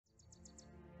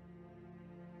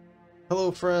Hello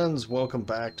friends, welcome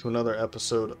back to another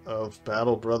episode of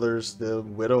Battle Brothers, the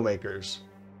Widowmakers.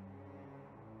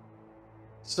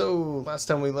 So, last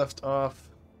time we left off,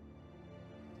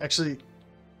 actually,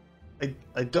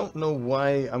 I don't know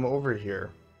why I'm over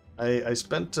here. I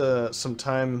spent some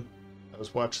time, I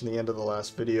was watching the end of the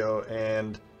last video,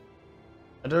 and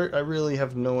I really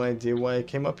have no idea why I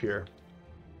came up here.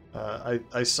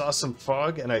 I saw some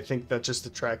fog, and I think that just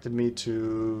attracted me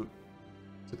to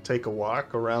take a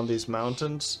walk around these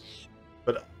mountains,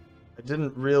 but I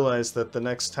didn't realize that the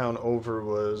next town over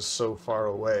was so far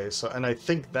away. So, and I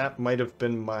think that might have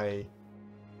been my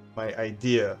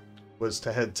idea, was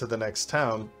to head to the next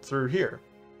town through here.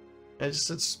 And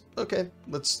it's okay.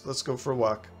 Let's go for a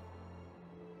walk.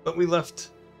 But we left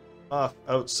off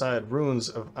outside ruins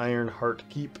of Ironheart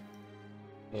Keep,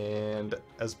 and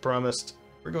as promised,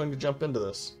 we're going to jump into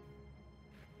this.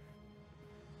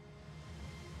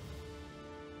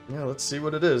 Yeah, let's see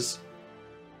what it is.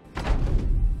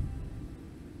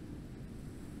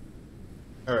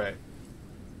 Alright.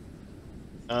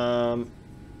 I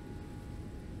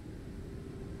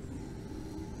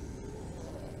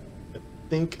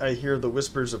think I hear the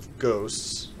whispers of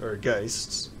ghosts, or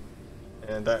geists,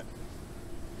 and that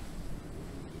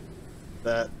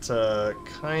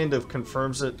kind of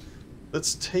confirms it.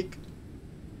 Let's take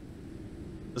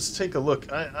a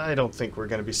look. I don't think we're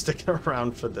going to be sticking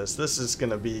around for this. This is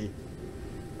going to be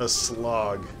a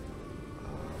slog.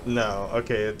 No,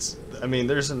 okay, I mean,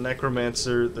 there's a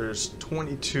necromancer, there's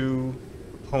 22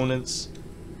 opponents.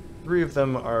 3 of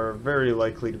them are very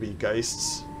likely to be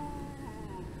geists.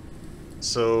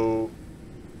 So,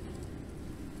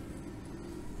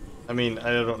 I mean,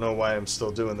 I don't know why I'm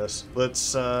still doing this.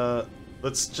 Let's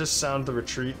just sound the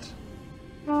retreat.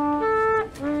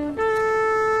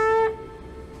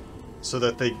 So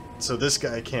this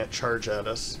guy can't charge at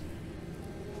us.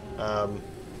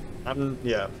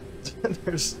 Yeah.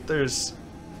 there's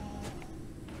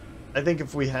I think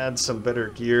if we had some better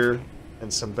gear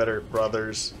and some better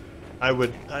brothers,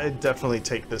 I'd definitely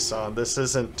take this on. This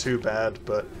isn't too bad,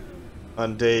 but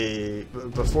on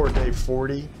before day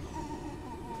 40,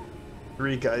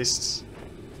 3 geists.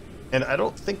 And I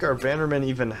don't think our bannerman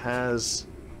even has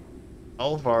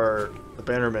all of the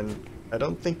bannerman. I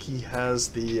don't think he has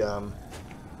the I'm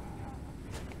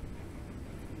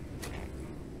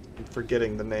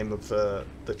forgetting the name of the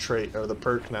trait or the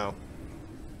perk now.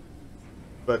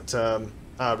 But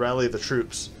rally the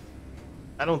troops.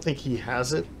 I don't think he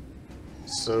has it.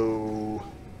 So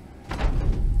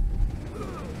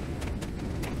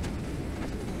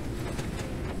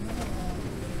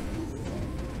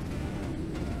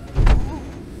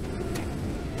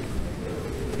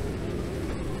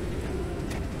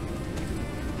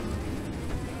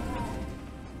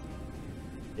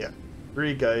yeah,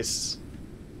 3 geists.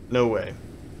 No way.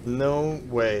 No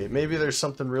way. Maybe there's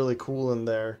something really cool in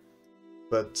there,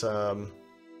 but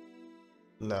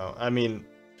no. I mean,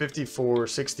 54,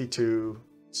 62,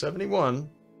 71.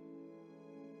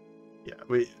 Yeah,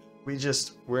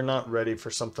 we're not ready for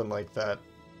something like that.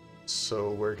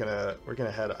 So we're gonna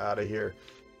head out of here.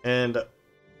 And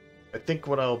I think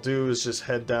what I'll do is just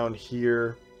head down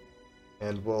here,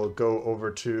 and we'll go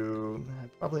over to,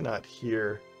 probably not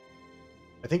here.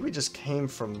 I think we just came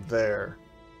from there.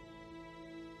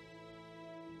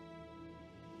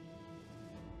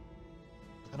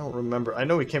 I don't remember. I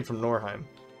know we came from Norheim.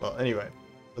 Well, anyway,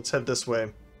 let's head this way.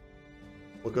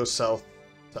 We'll go south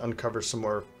to uncover some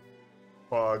more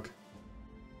fog.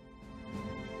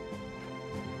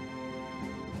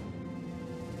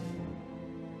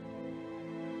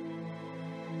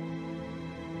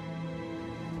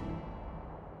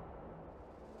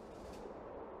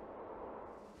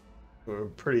 We're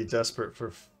pretty desperate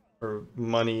for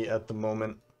money at the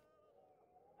moment.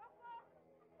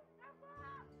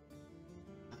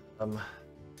 I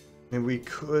mean, we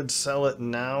could sell it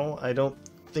now. I don't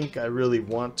think I really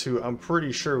want to. I'm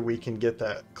pretty sure we can get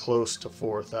that close to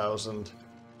 4,000.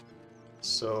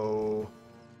 So,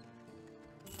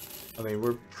 I mean,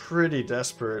 we're pretty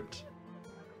desperate.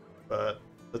 But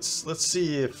let's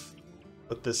see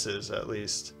what this is at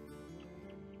least.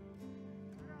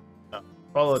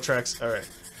 Follow the tracks. All right,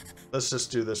 let's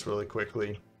just do this really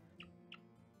quickly.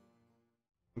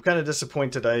 I'm kind of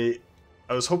disappointed.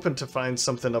 I was hoping to find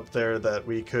something up there that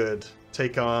we could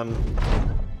take on.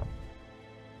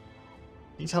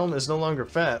 Heat Helm is no longer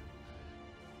fat.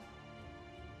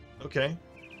 Okay.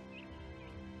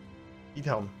 Heat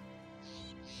Helm.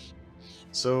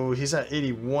 So he's at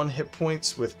 81 hit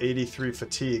points with 83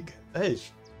 fatigue. Hey,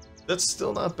 that's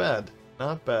still not bad.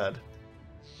 Not bad.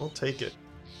 We'll take it.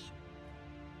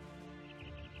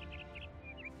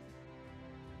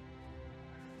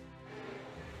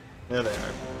 There they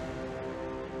are.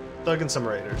 Thugging some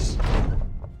raiders.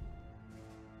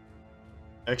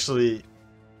 Actually,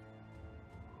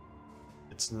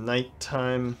 it's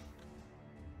nighttime.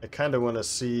 I kind of want to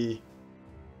see...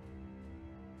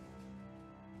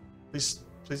 Please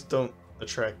don't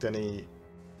attract any...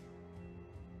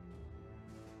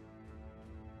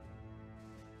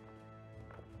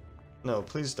 No,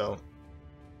 please don't.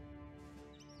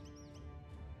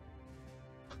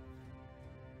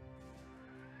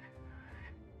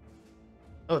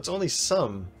 Oh, it's only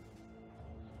some.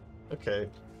 Okay.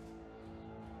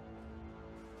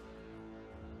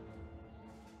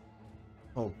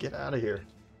 Oh, get out of here.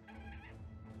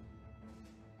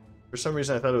 For some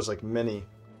reason I thought it was like many.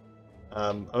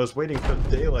 I was waiting for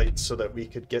daylight so that we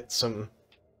could get some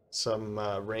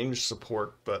range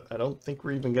support, but I don't think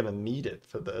we're even gonna need it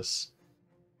for this.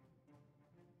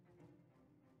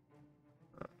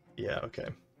 Yeah, okay.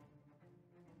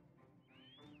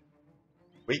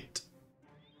 Wait.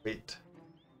 Wait.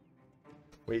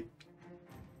 Wait.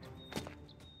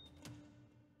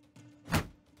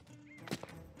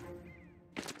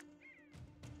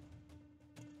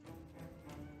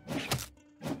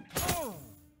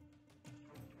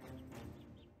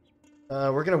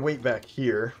 We're gonna wait back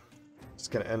here.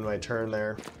 Just gonna end my turn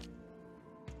there.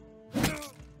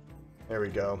 There we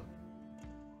go.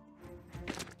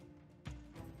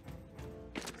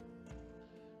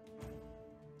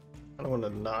 I don't want to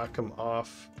knock him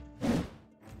off.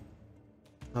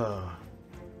 Oh.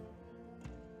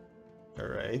 All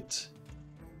right.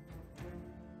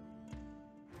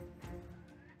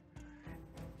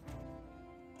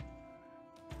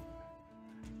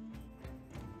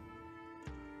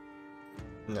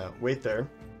 No, wait there.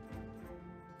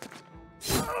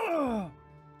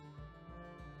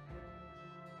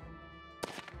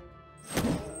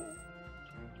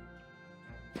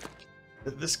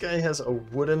 This guy has a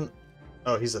wooden...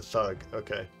 Oh, he's a thug.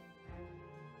 Okay.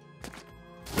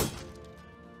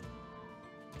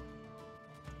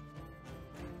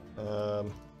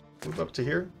 Move up to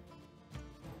here.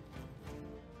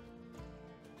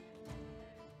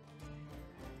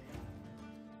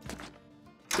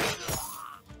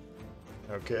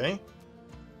 Okay.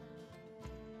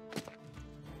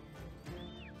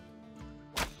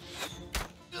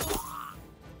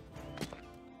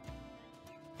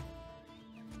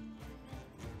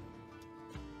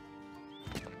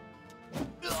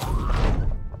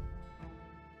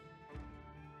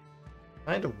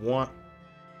 I kind of want...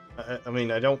 I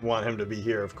mean, I don't want him to be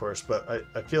here, of course, but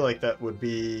I feel like that would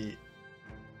be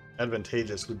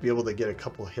advantageous. We'd be able to get a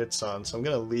couple hits on, so I'm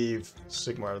going to leave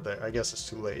Sigmar there. I guess it's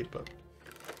too late, but...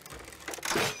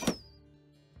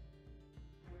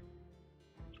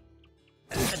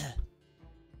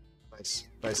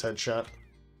 Nice headshot.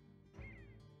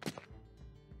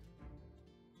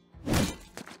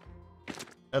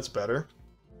 That's better.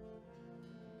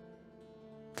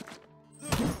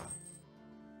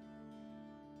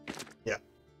 Yeah.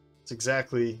 It's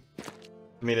exactly...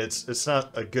 I mean, it's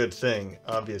not a good thing,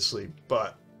 obviously,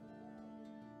 but...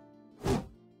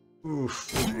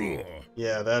 Oof.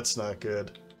 Yeah, that's not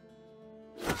good.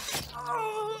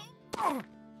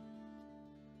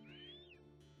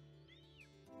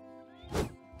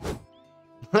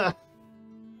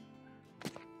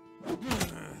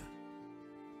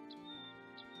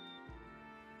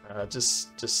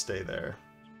 Just stay there.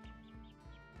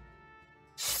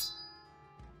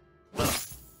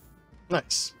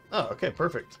 Nice. Oh, okay,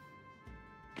 perfect.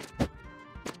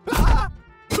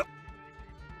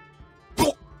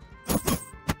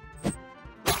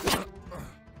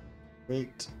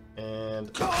 Wait, and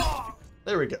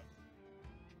there we go.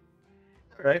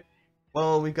 All right.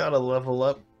 Well, we got a level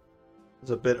up. I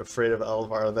was a bit afraid of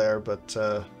Alvar there, but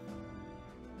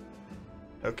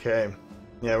okay.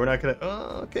 Yeah, we're not gonna...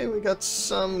 okay, we got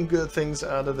some good things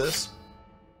out of this.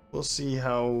 We'll see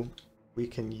how we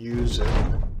can use it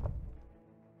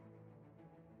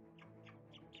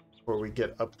before we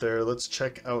get up there. Let's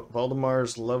check out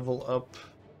Valdemar's level up.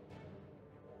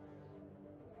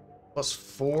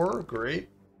 +4, great.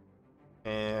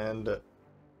 And... I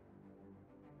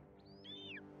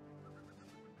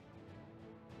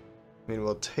mean,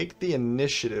 we'll take the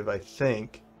initiative, I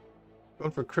think.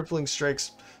 Going for crippling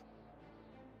strikes...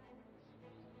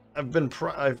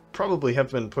 I probably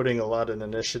have been putting a lot in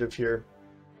initiative here.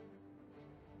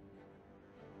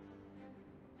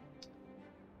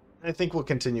 I think we'll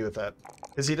continue with that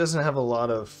because he doesn't have a lot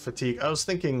of fatigue. I was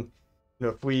thinking, you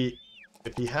know,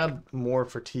 if he had more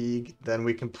fatigue, then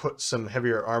we can put some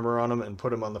heavier armor on him and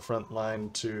put him on the front line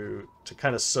to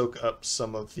kind of soak up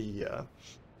some of the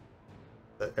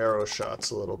arrow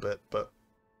shots a little bit. But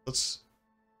let's...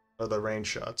 or the range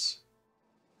shots.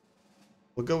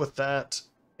 we'll go with that,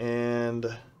 and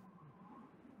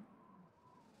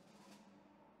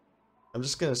I'm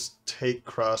just gonna take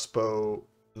crossbow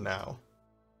now.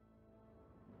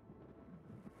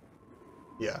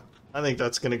 Yeah, I think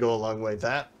that's gonna go a long way.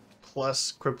 That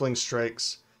plus crippling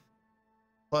strikes,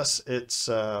 plus it's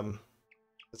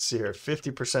let's see here,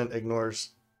 50%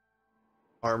 ignores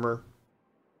armor.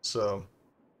 So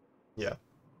yeah,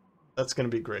 that's gonna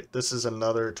be great. This is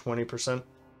another 20%.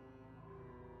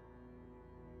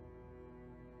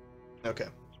 Okay.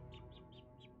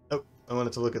 Oh, I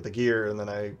wanted to look at the gear and then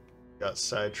I got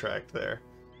sidetracked there.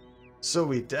 So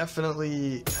we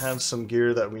definitely have some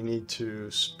gear that we need to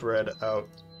spread out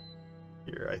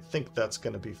here. I think that's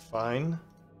going to be fine.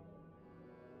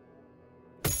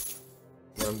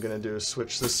 What I'm going to do is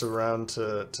switch this around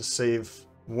to save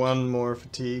one more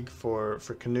fatigue for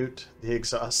Canute, the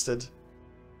exhausted.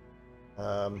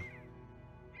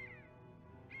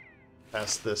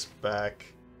 Pass this back.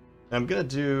 I'm going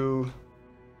to do...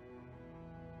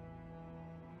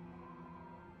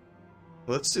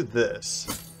 Let's do this.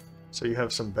 So you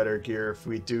have some better gear if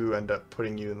we do end up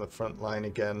putting you in the front line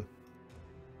again.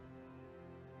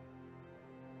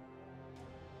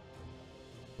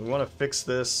 We want to fix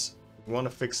this. We want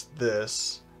to fix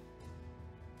this.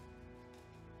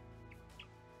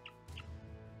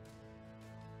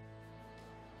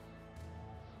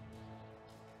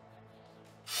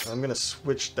 I'm going to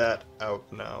switch that out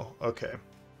now. Okay,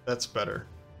 that's better.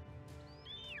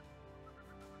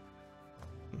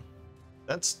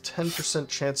 That's 10%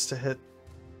 chance to hit.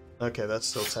 Okay, that's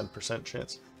still 10%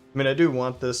 chance. I mean, I do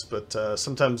want this, but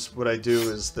sometimes what I do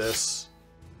is this,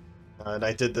 and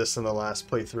I did this in the last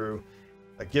playthrough.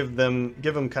 I give them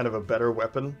kind of a better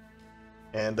weapon,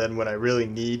 and then when I really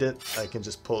need it, I can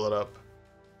just pull it up.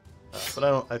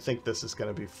 But I think this is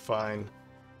going to be fine.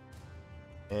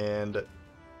 And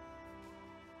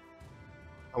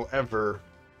however,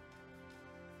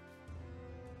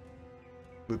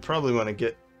 we probably want to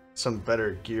get some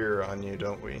better gear on you,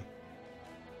 don't we? I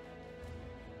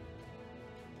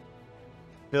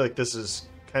feel like this is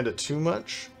kind of too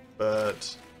much,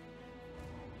 but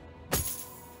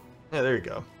yeah, there you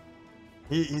go.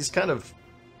 He's kind of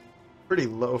pretty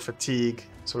low fatigue,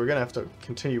 so we're gonna have to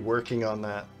continue working on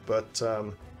that. But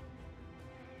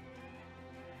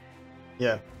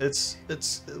yeah,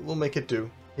 we'll make it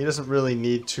do. He doesn't really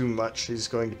need too much. He's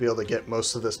going to be able to get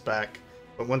most of this back,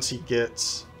 but once he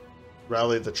gets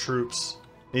rally the troops,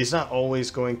 he's not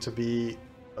always going to be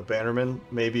a bannerman.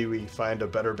 Maybe we find a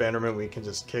better bannerman, we can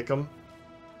just kick him.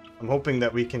 I'm hoping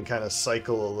that we can kind of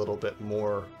cycle a little bit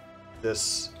more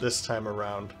this time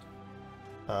around.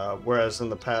 Whereas in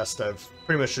the past, I've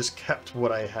pretty much just kept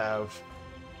what I have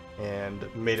and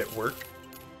made it work.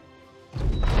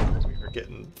 We're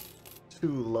getting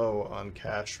too low on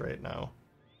cash right now.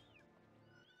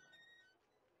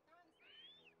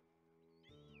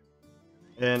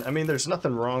 And I mean, there's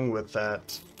nothing wrong with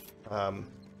that.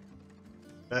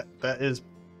 That is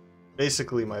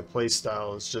basically my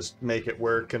playstyle, is just make it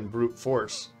work and brute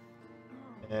force.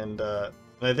 And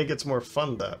I think it's more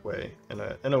fun that way,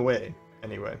 in a way,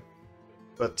 anyway.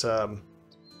 But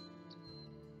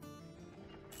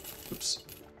oops.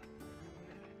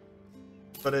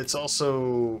 But it's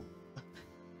also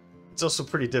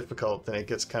pretty difficult, and it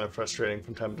gets kind of frustrating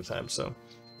from time to time. So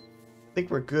I think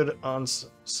we're good on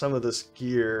some of this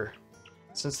gear.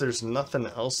 Since there's nothing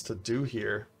else to do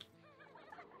here,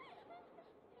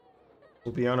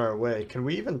 we'll be on our way. Can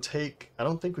we even take... I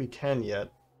don't think we can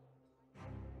yet.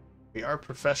 We are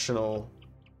professional.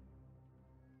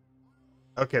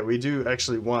 Okay, we do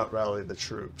actually want rally the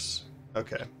troops.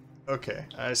 Okay, okay,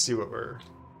 I see what we're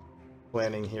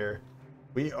planning here.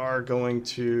 We are going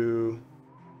to...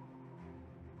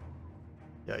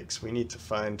 Yikes, we need to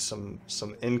find some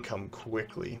income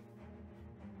quickly.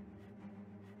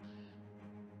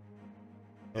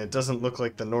 And it doesn't look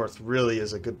like the north really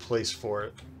is a good place for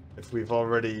it. If we've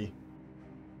already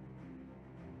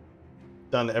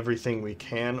done everything we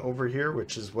can over here,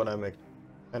 which is what I'm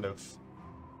kind of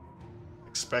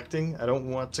expecting. I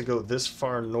don't want to go this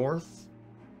far north.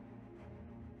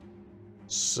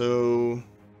 So...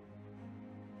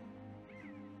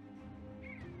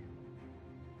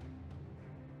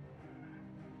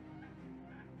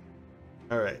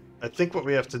 Alright, I think what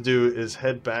we have to do is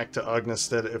head back to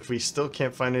Ognestead. If we still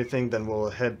can't find anything, then we'll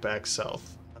head back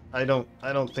south. I don't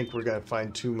think we're gonna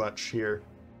find too much here.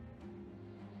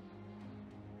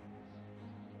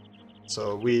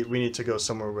 So we need to go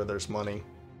somewhere where there's money.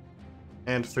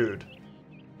 And food.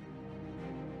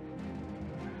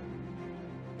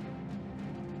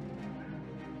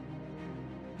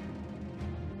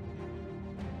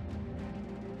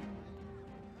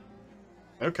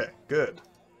 Okay, good.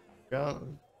 Got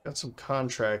some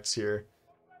contracts here.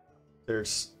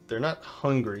 They're not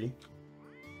hungry.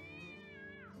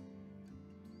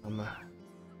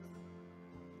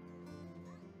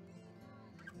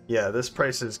 Yeah, this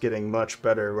price is getting much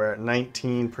better. We're at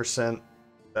 19%.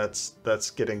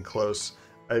 That's getting close.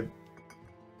 I'm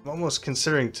almost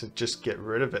considering to just get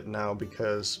rid of it now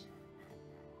because,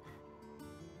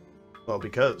 well,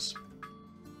 because.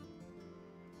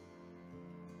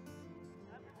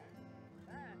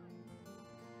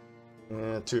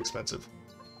 Too expensive.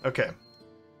 Okay.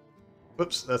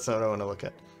 Whoops, that's not what I want to look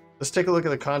at. Let's take a look at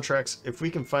the contracts. If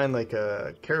we can find like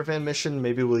a caravan mission,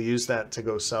 maybe we'll use that to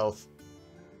go south.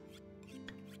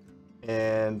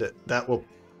 And that will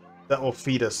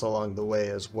feed us along the way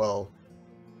as well.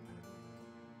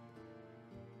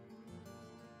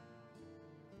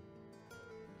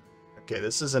 Okay,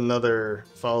 this is another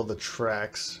follow the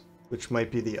tracks, which might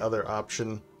be the other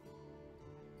option.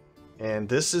 And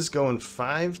this is going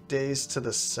 5 days to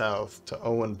the south to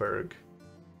Owenburg.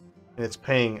 And it's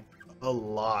paying a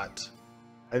lot.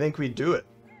 I think we do it.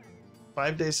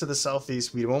 5 days to the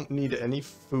southeast. We won't need any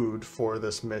food for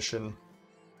this mission.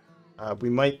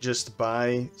 We might just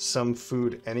buy some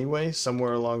food anyway,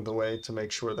 somewhere along the way, to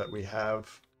make sure that we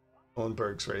have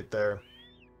Owenburg's right there.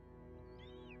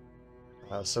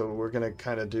 So we're going to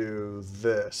kind of do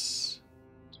this.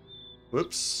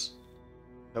 Whoops.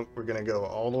 Nope, we're going to go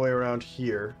all the way around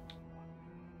here.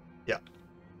 Yeah.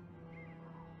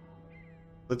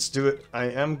 Let's do it. I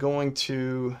am going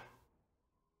to...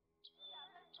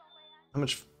 How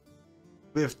much...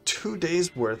 We have 2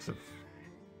 days worth of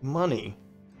money.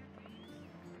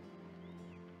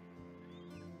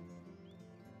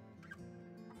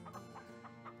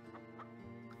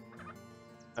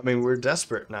 I mean, we're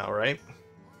desperate now, right?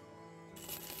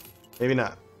 Maybe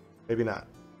not. Maybe not.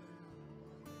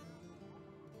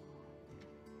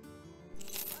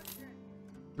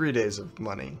 Three days of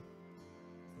money.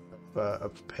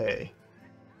 Of pay.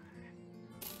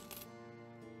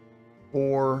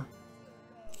 4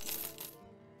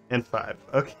 and 5.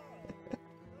 Okay.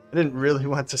 I didn't really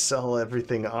want to sell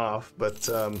everything off, but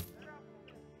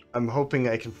I'm hoping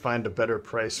I can find a better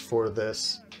price for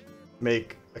this.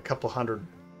 Make a couple hundred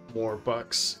more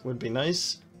bucks would be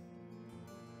nice.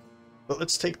 But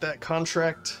let's take that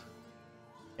contract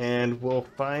and we'll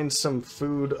find some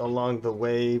food along the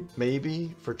way,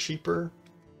 maybe for cheaper.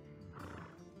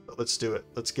 But let's do it.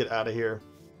 Let's get out of here.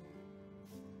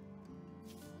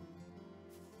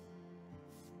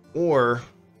 Or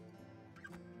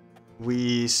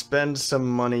we spend some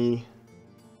money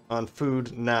on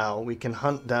food now. We can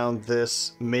hunt down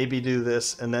this, maybe do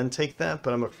this, and then take that,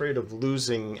 but I'm afraid of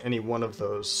losing any one of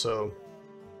those, so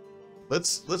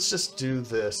let's just do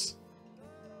this.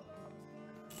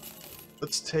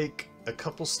 Let's take a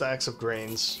couple stacks of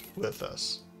grains with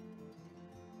us.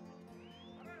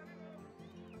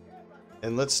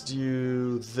 And let's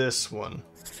do this one.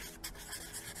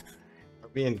 Are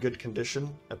we in good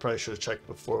condition? I probably should have checked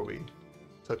before we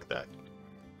took that.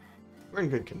 We're in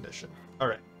good condition.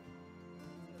 Alright.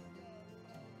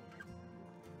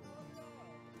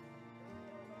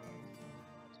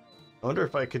 I wonder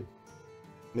if I could...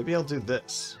 Maybe I'll do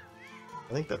this.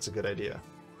 I think that's a good idea.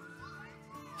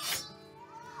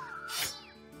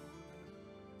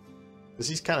 Because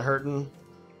he's kind of hurting.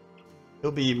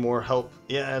 He'll be more help.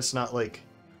 Yeah, it's not like...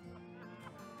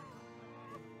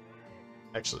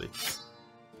 Actually...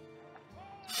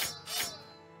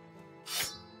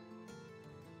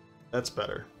 That's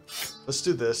better. Let's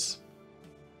do this.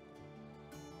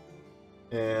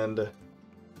 And...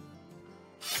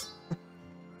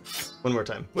 One more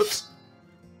time. Whoops.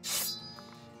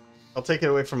 I'll take it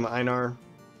away from Einar,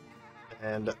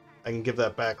 and I can give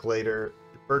that back later.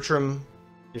 Bertram,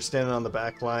 you're standing on the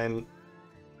back line.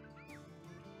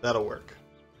 That'll work.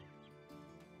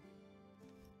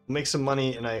 We'll make some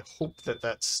money, and I hope that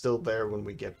that's still there when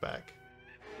we get back.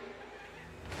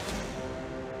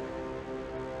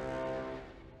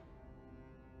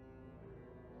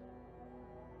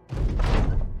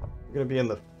 We're gonna be in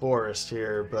the forest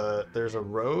here, but there's a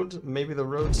road. Maybe the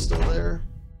road's still there?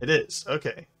 It is.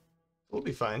 Okay. We'll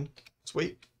be fine. Let's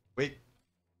wait. Wait.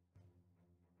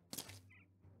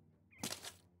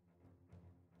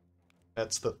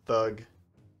 That's the thug.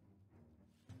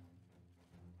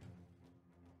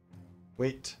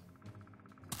 Wait.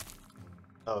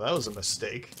 Oh, that was a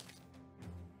mistake.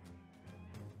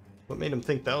 What made him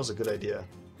think that was a good idea?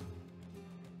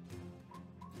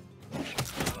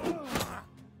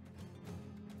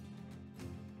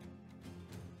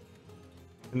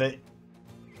 And they...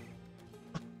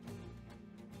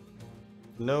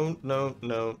 No, no,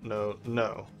 no, no,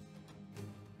 no.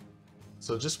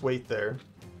 So just wait there.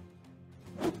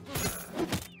 I'm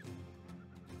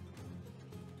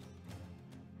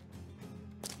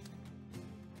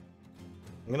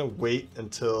gonna wait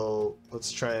until,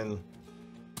 let's try and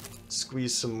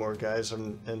squeeze some more guys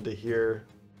into here.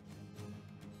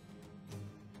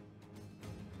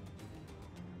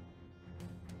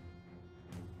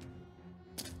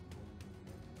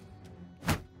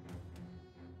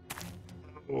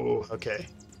 Oh, okay.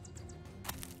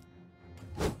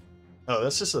 Oh,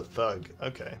 that's just a thug.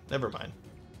 Okay, never mind.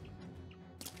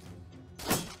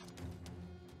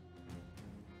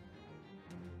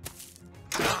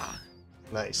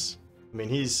 Nice. I mean,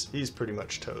 he's pretty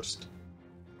much toast.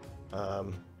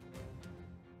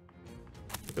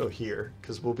 Go here,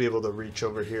 because we'll be able to reach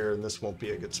over here, and this won't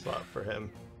be a good spot for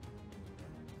him.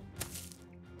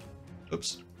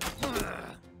 Oops.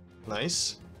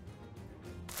 Nice.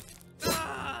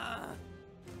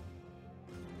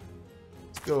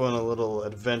 Let's go on a little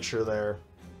adventure there.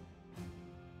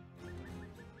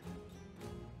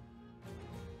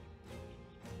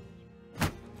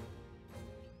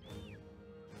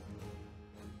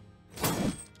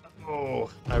 Oh,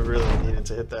 I really needed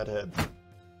to hit that head.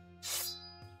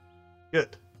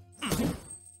 Good.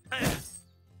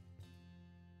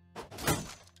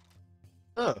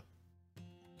 Oh.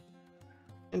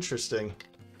 Interesting.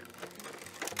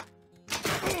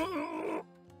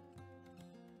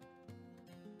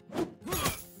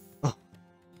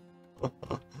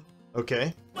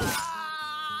 Okay.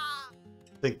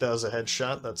 Think that was a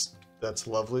headshot. That's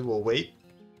lovely. We'll wait.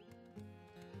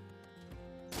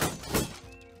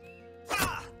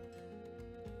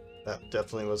 That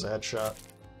definitely was a headshot.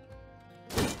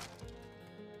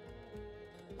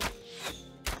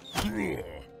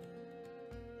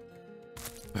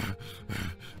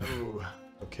 Ooh,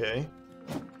 okay.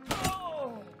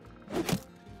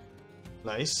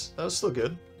 Nice. That was still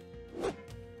good.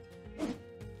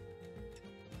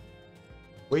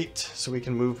 Wait, so we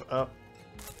can move up.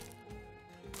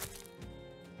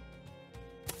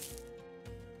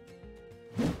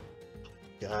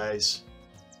 Guys.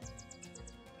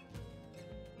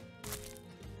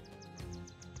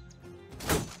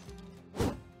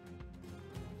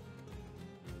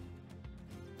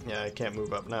 Yeah, I can't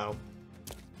move up now.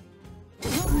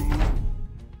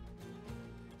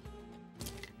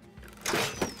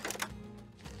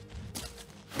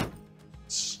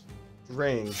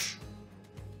 Strange.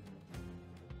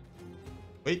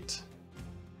 Wait.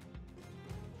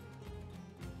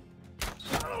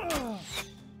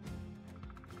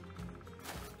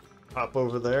 Hop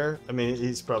over there. I mean,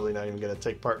 he's probably not even going to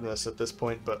take part in this at this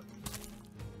point, but...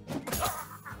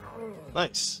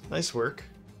 Nice. Nice work.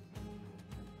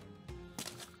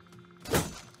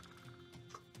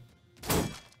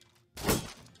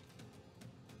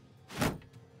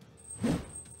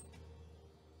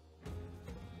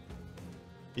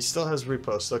 He still has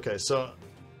repost. Okay, so...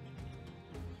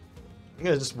 I'm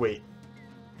gonna just wait.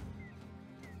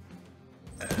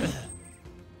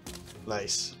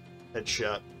 Nice.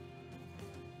 Headshot.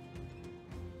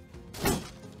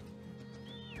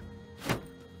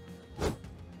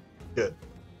 Good.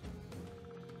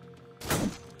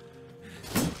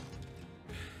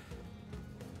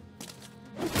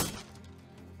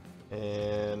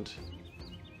 And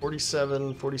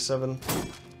 47, 47.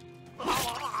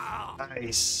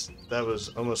 Nice. That was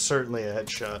almost certainly a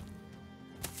headshot.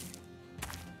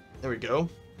 There we go.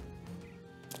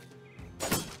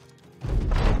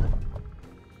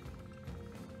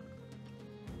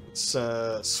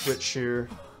 Let's switch here.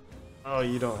 Oh,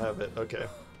 you don't have it. Okay.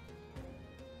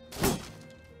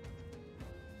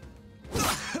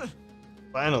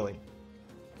 Finally.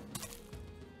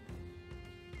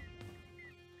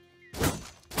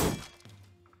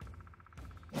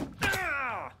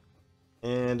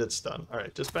 And it's done. All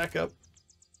right, just back up.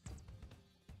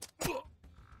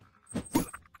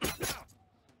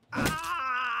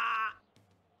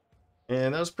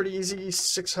 And that was pretty easy,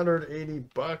 680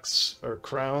 bucks or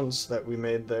crowns that we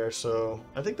made there, so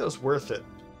I think that was worth it.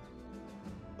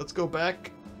 Let's go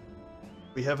back.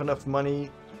 We have enough money,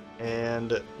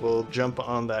 and we'll jump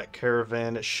on that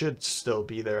caravan. It should still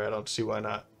be there. I don't see why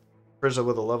not. Frizzle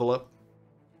with a level up.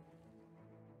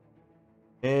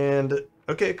 And,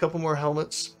 okay, a couple more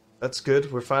helmets. That's good.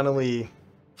 We're finally...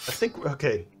 I think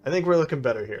we're looking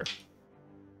better here.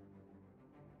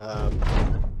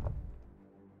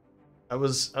 I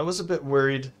was a bit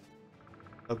worried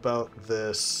about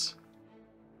this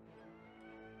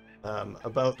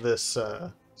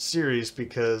series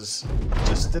because it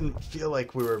just didn't feel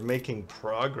like we were making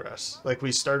progress. Like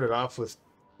we started off with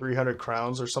 300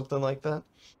 crowns or something like that.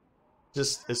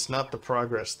 Just it's not the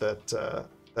progress that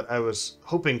that I was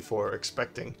hoping for,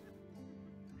 expecting.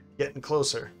 Getting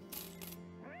closer.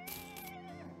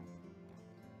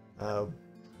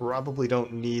 Probably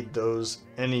don't need those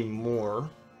anymore.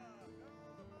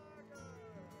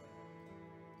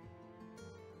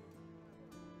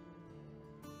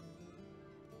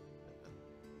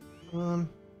 I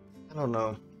don't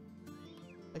know.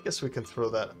 I guess we can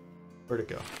throw that. Where'd it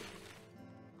go?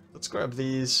 Let's grab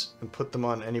these and put them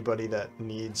on anybody that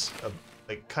needs a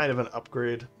like kind of an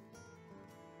upgrade.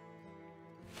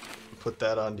 Put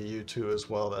that onto you too as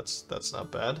well. That's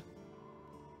not bad.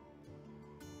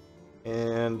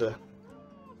 And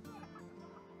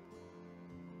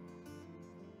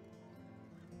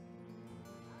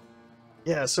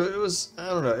yeah, so it was, I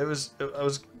don't know, I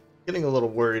was getting a little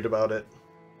worried about it.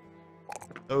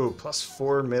 Oh,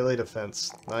 +4 melee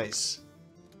defense. Nice.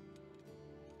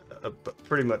 But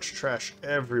pretty much trash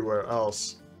everywhere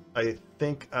else. I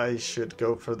think I should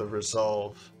go for the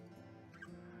resolve.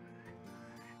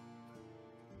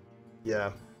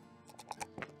 Yeah.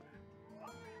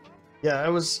 Yeah, I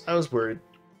was worried.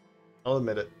 I'll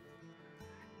admit it.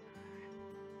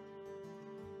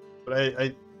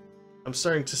 But I'm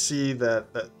starting to see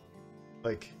that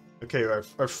like, okay,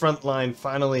 our front line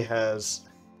finally has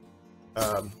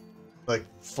like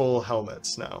full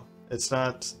helmets now. It's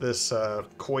not this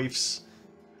coifs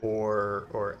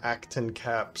or Acton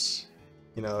caps.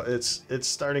 You know, it's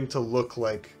starting to look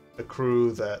like a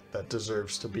crew that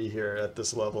deserves to be here at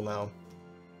this level now.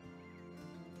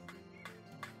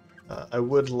 I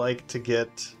would like to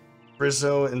get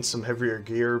Rizzo in some heavier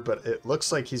gear, but it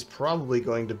looks like he's probably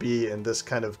going to be in this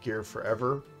kind of gear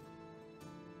forever.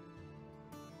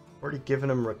 Already given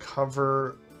him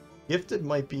recover. Gifted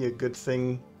might be a good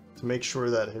thing to make sure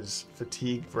that his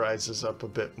fatigue rises up a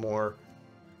bit more.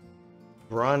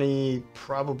 Brawny,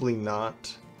 probably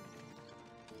not.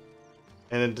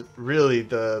 And really,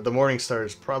 the Morningstar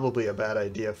is probably a bad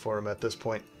idea for him at this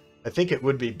point. I think it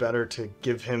would be better to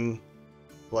give him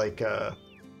like a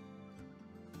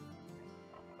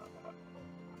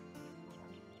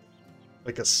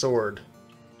sword,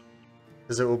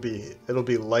 because it'll be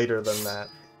lighter than that.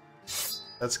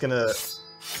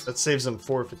 That saves him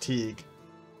 4 fatigue.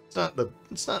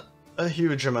 It's not a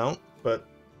huge amount, but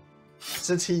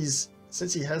since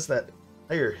he has that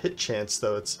higher hit chance,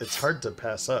 though, it's hard to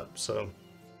pass up. So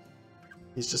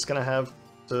he's just gonna have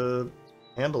to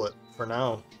handle it for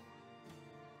now.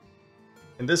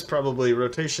 And this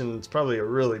rotation is probably a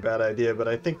really bad idea, but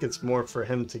I think it's more for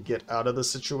him to get out of the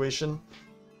situation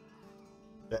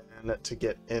than to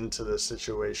get into the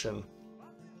situation.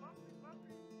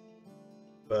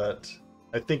 But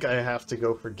I think I have to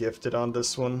go for gifted on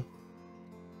this one,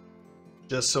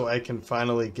 just so I can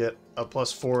finally get a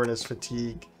 +4 in his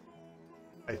fatigue.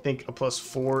 I think a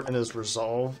 +4 in his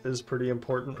resolve is pretty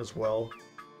important as well.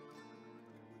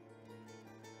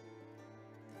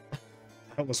 I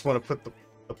almost want to put the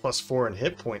 +4 in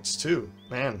hit points too.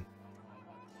 Man,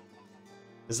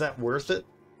 is that worth it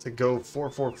to go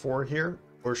 4-4-4 here,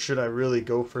 or should I really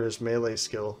go for his melee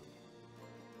skill?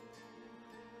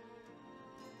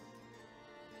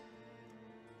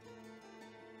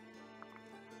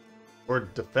 Or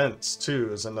defense too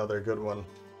is another good one.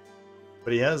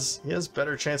 But he has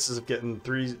better chances of getting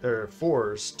 3s or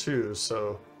 4s too,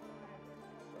 so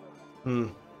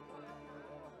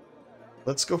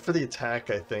let's go for the attack,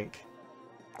 I think.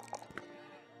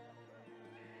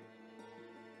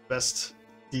 Best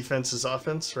defense is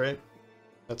offense, right?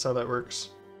 That's how that works.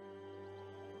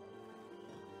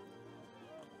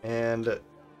 And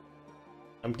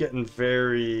I'm getting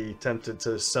very tempted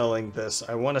to selling this.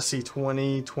 I want to see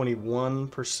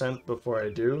 20-21% before I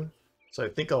do. So I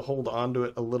think I'll hold on to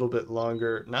it a little bit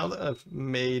longer. Now that I've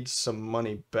made some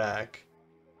money back.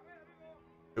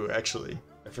 Ooh, actually,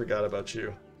 I forgot about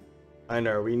you.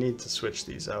 Einar, we need to switch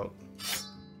these out.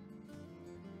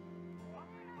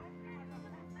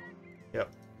 Yep.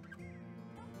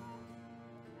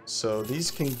 So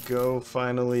these can go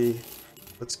finally.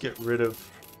 Let's get rid of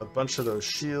a bunch of those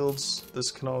shields.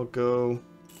 This can all go.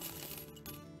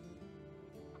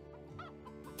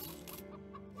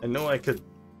 I know I could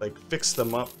like fix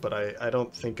them up, but I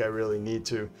don't think I really need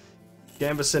to.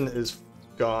 Gambison is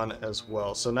gone as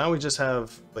well. So now we just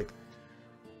have like,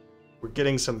 we're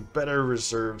getting some better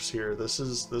reserves here. This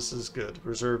is good.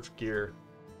 Reserve gear.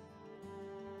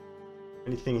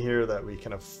 Anything here that we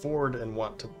can afford and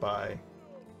want to buy?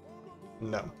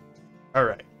 No.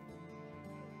 Alright.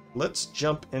 Let's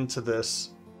jump into this.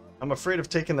 I'm afraid of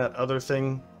taking that other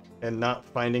thing and not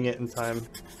finding it in time.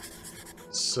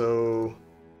 So,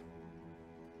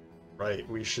 right,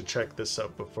 we should check this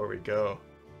out before we go.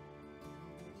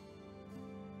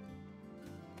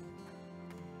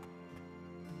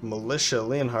 militia,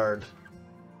 Leonhard.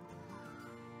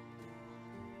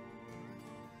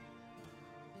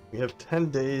 We have 10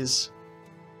 days.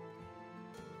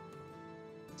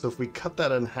 So if we cut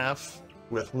that in half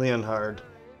with Leonhard,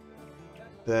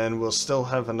 then we'll still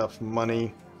have enough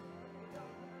money.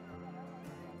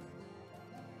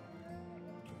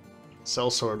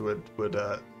 Sellsword would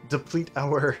deplete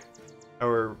our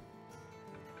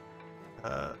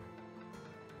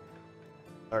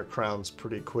crowns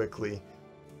pretty quickly.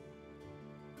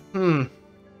 I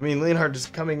mean, Leonhard is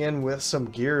coming in with some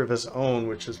gear of his own,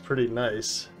 which is pretty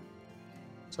nice.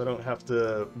 So I don't have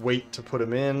to wait to put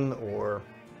him in, or...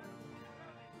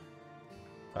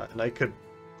 and I could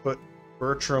put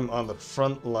Bertram on the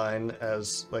front line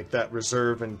as like that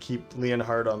reserve and keep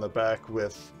Leonhard on the back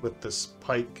with this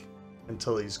pike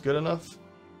until he's good enough.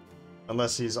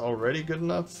 Unless he's already good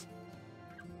enough.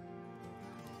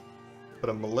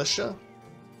 But a militia?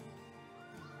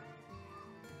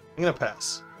 I'm gonna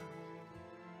pass.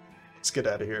 Let's get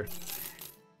out of here.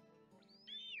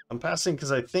 I'm passing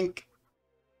because I think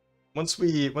once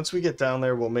we get down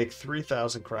there, we'll make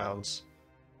 3,000 crowns.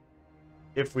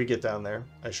 If we get down there,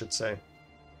 I should say.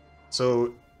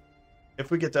 So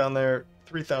if we get down there,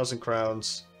 3,000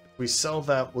 crowns. If we sell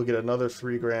that, we'll get another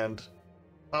 3 grand,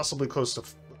 possibly close to,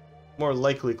 more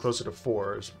likely closer to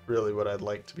 4 is really what I'd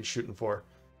like to be shooting for.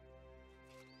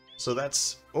 So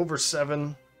that's over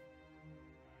 7.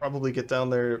 Probably get down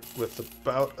there with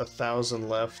about 1,000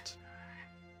 left.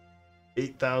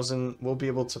 8,000. We'll be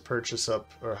able to purchase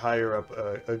up or hire up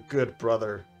a good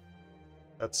brother.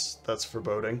 That's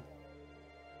foreboding.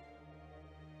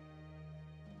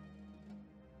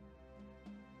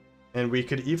 And we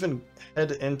could even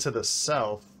head into the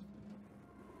south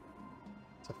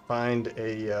to find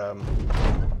a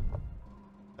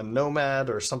nomad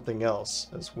or something else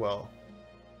as well.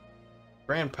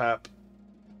 Grandpap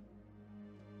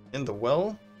in the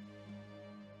well.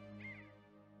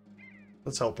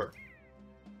 Let's help her.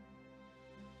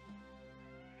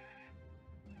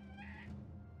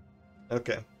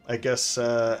 Okay, I guess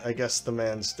the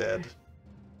man's dead.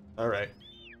 All right.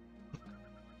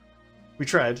 We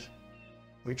tried.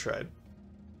 We tried.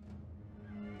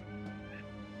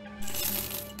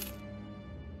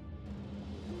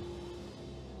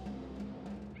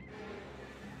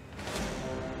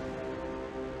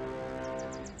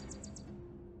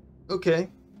 Okay.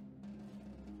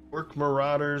 Orc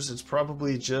marauders, it's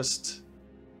probably just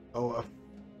a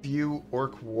few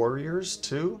orc warriors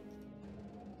too.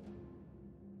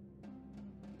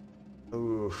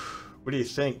 Ooh, what do you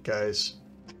think, guys?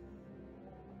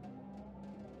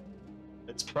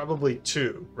 It's probably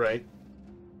 2, right?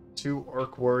 2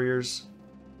 orc warriors.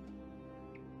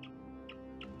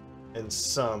 And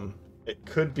some. It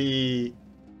could be...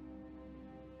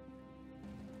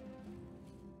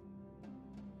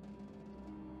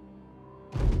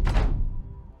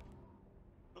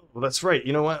 Well, that's right.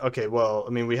 You know what? Okay, well, I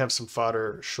mean, we have some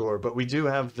fodder, sure, but we do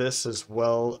have this as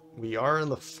well. We are in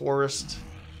the forest.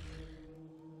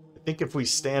 I think if we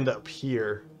stand up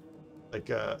here, like,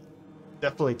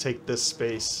 definitely take this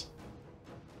space.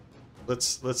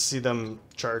 Let's see them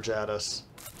charge at us.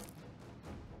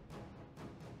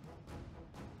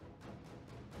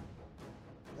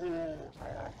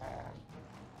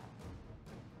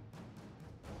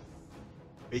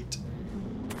 Wait.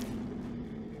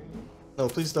 No,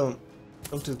 please don't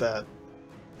do that.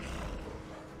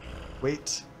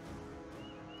 Wait.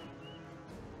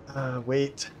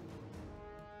 Wait.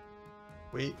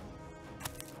 Wait.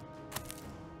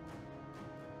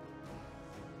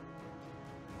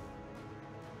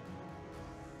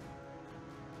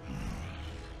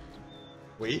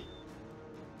 Wait.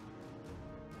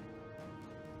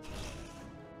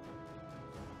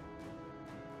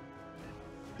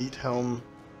 Beat helm.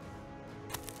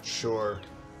 Sure.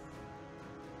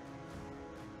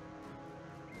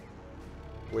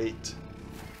 Wait.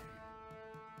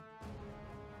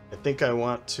 I think I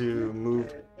want to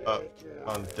move up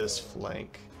on this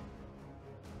flank.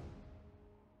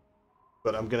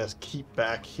 But I'm gonna keep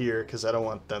back here because I don't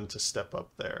want them to step up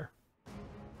there.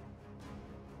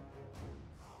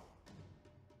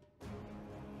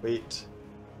 Wait.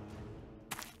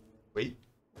 Wait.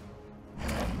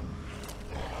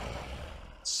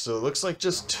 So it looks like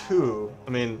just 2. I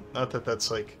mean, not that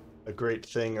that's like a great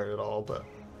thing or at all, but...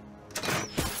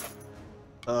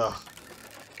 Ugh.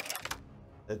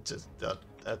 It just...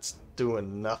 that's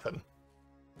doing nothing.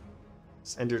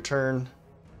 Just end your turn.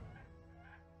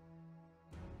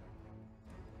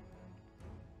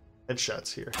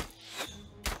 Headshots here.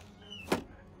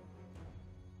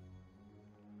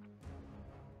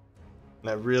 And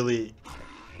I really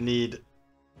need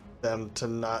them to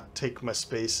not take my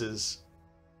spaces.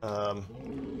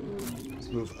 Let's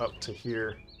move up to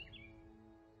here.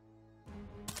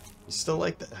 You still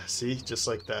like that? See, just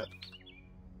like that.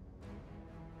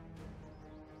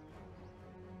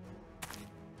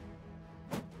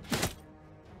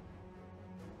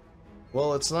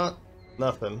 Well, it's not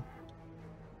nothing.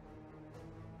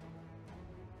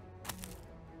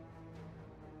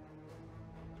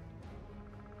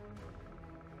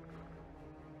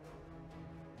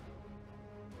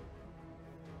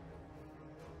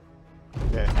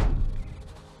 Okay.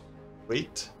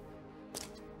 Wait.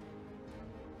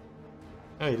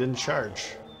 Oh, he didn't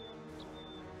charge.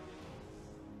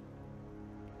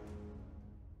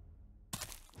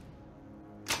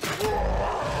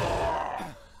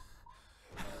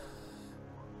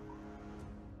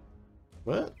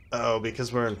 What? Oh,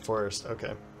 because we're in forest.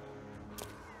 Okay.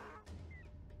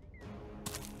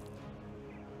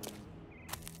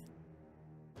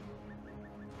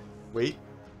 Wait.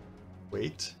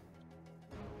 Wait.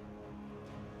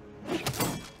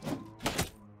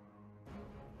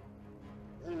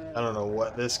 I don't know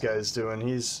what this guy's doing.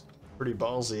 He's pretty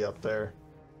ballsy up there.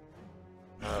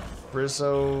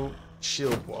 Frizzo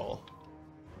shield wall.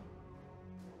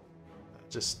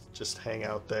 Just hang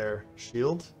out there.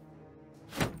 Shield.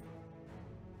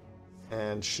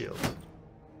 And shield.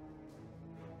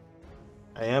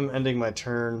 I am ending my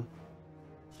turn,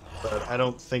 but I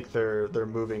don't think they're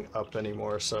moving up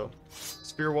anymore. So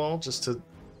spear wall just to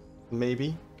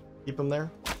maybe keep them there.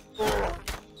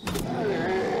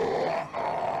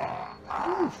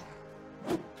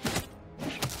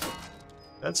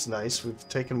 That's nice. We've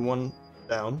taken one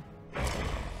down.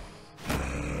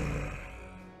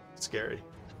 Scary.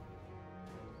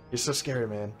 You're so scary,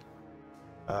 man.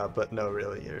 But no,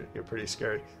 really, you're pretty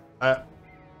scary.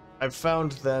 I've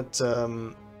found that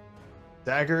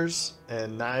daggers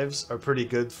and knives are pretty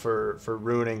good for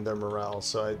ruining their morale.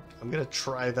 So I'm gonna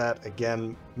try that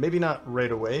again. Maybe not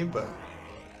right away, but.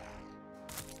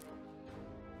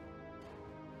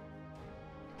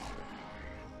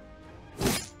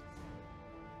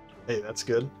 Hey, that's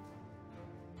good.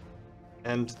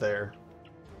 End there.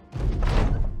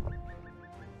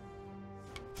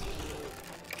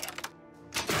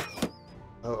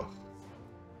 Oh.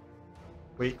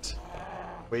 Wait.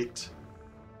 Wait.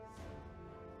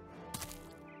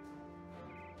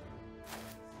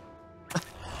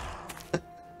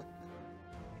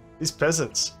 These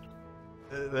peasants.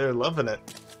 They're loving it.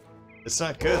 It's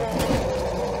not good.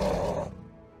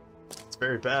 It's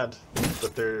very bad.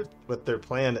 What their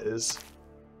plan is.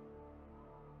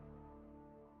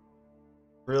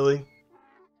 Really?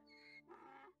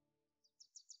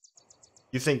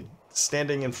 You think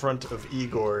standing in front of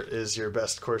Igor is your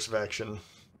best course of action?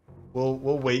 We'll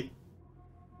wait.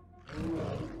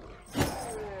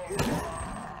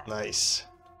 Nice.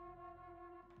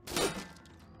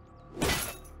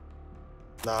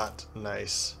 Not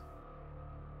nice.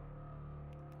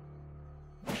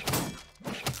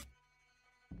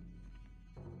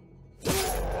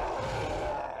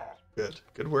 Good.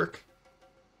 Good work.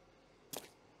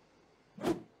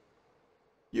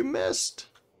 You missed.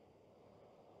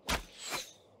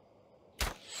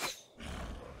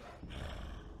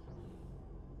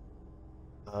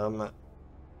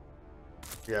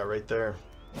 Yeah, right there.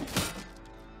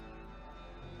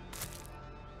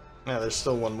 Yeah, there's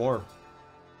still one more.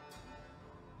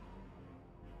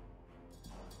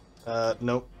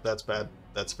 Nope, that's bad.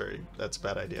 That's a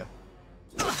bad idea.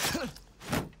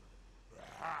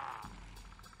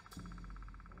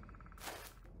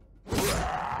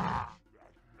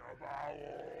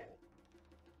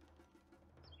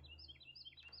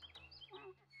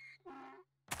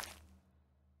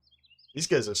 These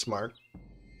guys are smart.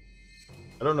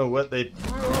 I don't know what they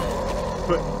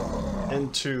put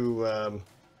into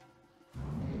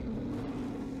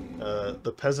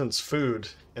the peasants' food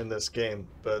in this game,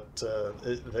 but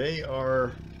they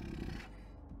are...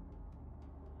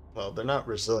 Well, they're not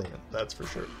resilient, that's for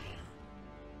sure.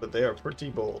 But they are pretty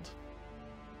bold.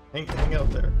 Hang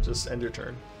out there. Just end your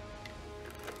turn.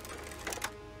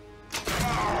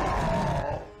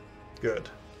 Good.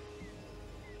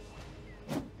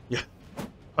 Yeah.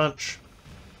 Punch.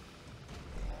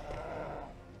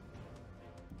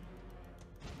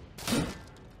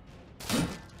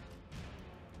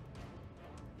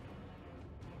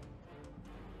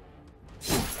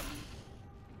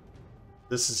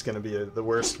 This is going to be the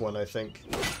worst one, I think.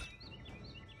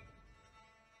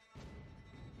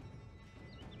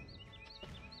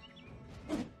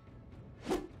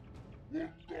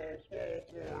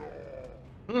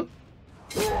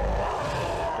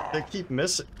 They keep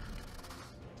missing.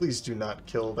 Please do not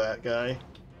kill that guy.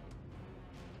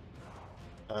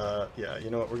 Yeah, you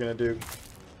know what we're gonna do?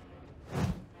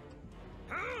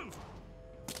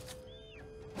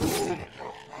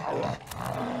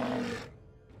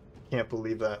 Can't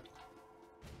believe that.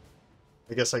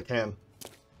 I guess I can.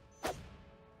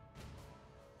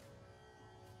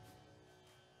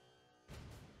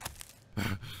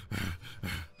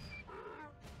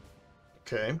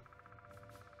 Okay.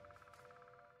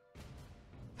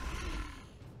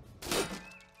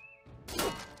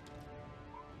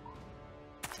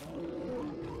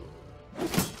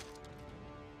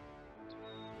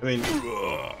 I mean,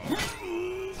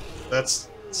 that's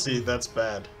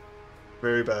bad.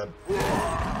 Very bad.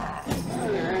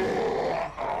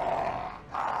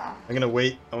 I'm gonna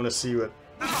wait. I want to see what...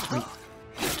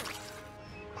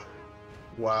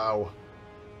 Wow.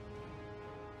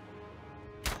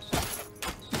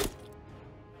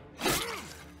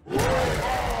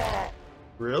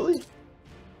 Really?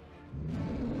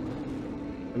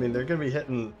 I mean, they're gonna be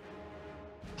hitting...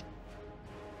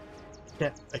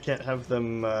 I can't have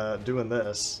them doing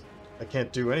this. I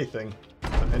can't do anything.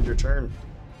 End your turn.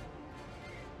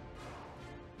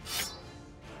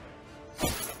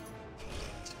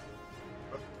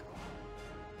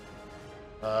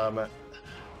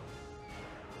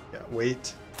 Yeah,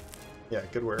 wait. Yeah,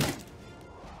 good work.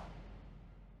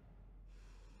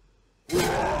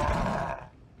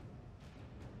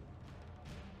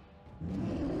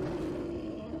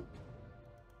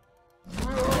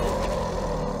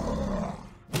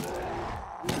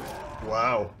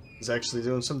 Wow, he's actually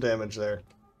doing some damage there.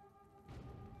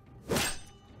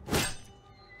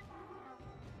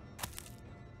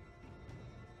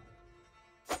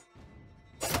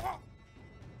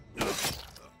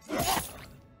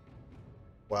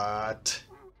 What?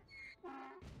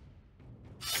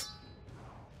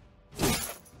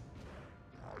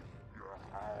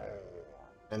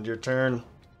 End your turn.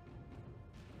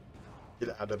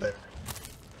 Get out of there.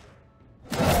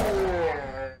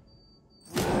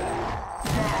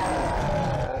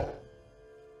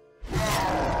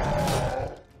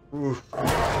 Oof.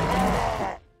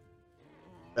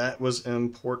 That was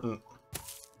important.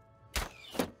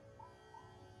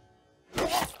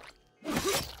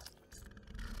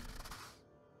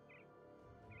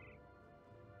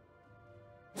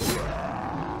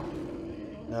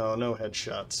 No, no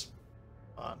headshots.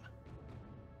 On.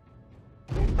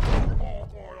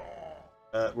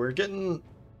 We're getting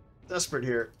desperate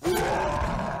here.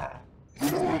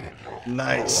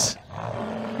 Nice.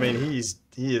 I mean,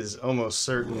 he is almost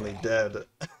certainly dead.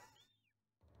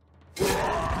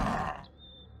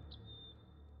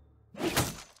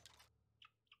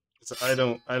 I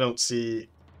don't see.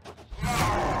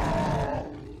 I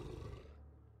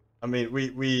mean,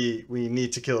 we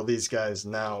need to kill these guys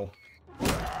now.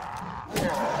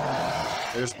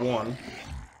 There's one.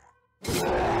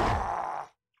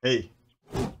 Hey.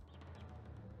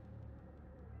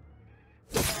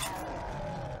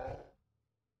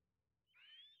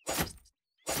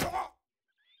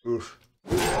 Oof.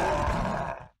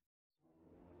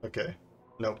 Okay.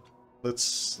 Nope.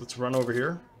 Let's run over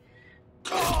here.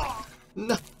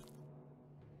 No.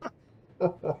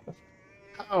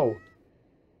 How?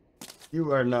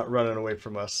 You are not running away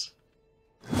from us.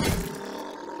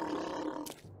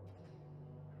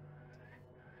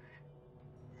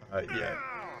 Yeah,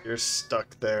 you're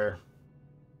stuck there.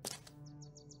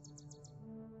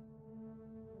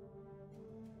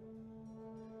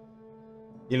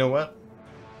 You know what?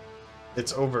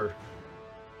 It's over.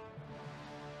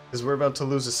 Because we're about to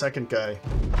lose a second guy.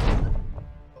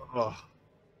 Oh,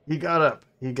 he got up.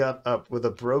 He got up with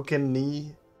a broken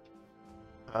knee.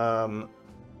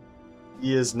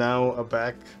 He is now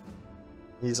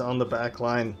he's on the back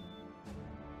line.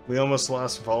 We almost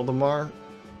lost Valdemar.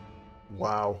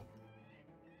 Wow.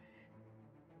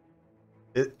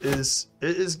 It is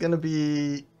gonna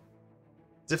be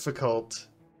difficult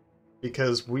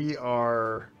because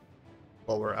we're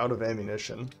out of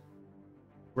ammunition.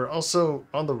 We're also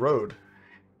on the road.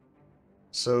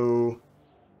 So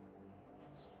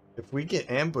if we get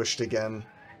ambushed again,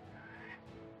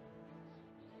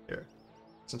 here,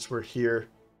 since we're here.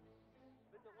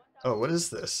 Oh, what is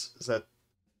this? Is that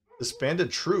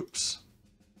disbanded troops?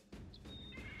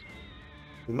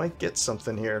 We might get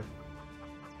something here.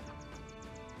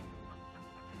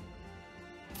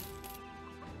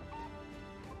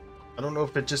 I don't know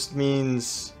if it just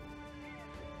means...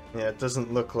 Yeah, it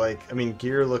doesn't look like... I mean,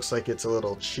 gear looks like it's a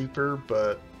little cheaper,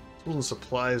 but tools and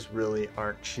supplies really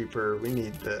aren't cheaper. We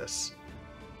need this.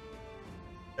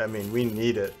 I mean, we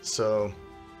need it, so...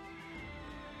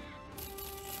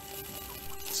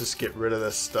 Let's just get rid of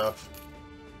this stuff.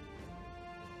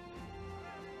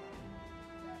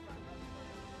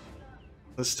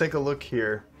 let's take a look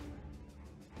here.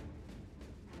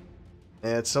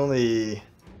 And it's only...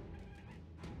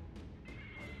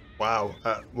 Wow.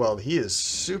 Well, he is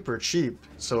super cheap,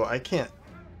 so I can't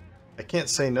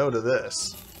say no to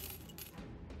this.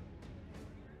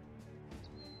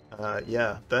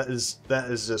 Yeah, that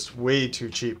is just way too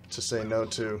cheap to say no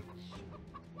to.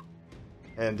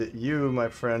 And you, my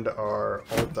friend, are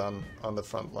all done on the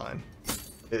front line.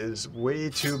 It is way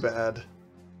too bad.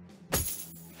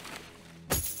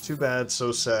 Too bad,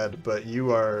 so sad, but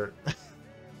you are...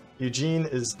 Eugene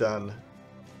is done.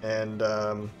 And,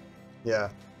 yeah,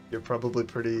 you're probably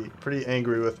pretty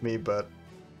angry with me, but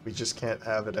we just can't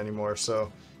have it anymore,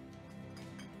 so...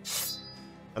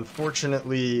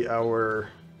 Unfortunately, our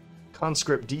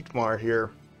conscript Dietmar here,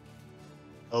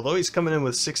 although he's coming in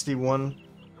with 61,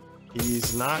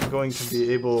 he's not going to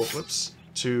be able, whoops,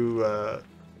 to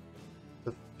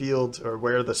field or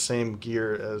wear the same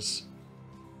gear as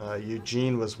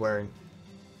Eugene was wearing.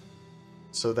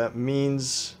 So that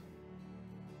means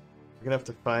we're gonna have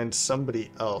to find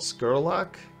somebody else.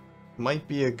 Gerlach might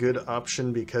be a good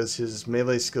option because his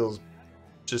melee skills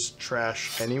just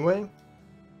trash anyway.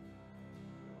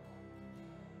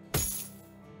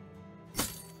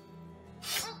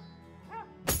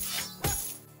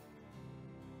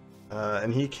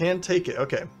 And he can take it.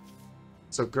 Okay.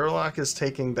 So Gerlach is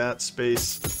taking that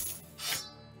space.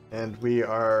 And we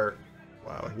are...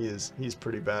 Wow, he's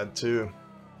pretty bad too.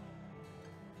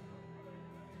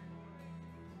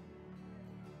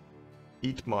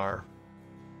 Dietmar.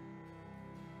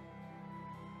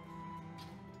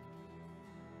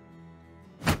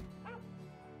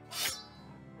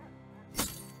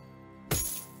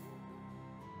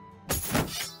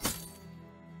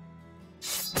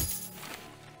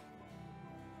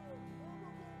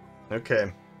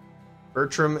 Okay.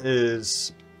 Bertram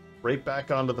is right back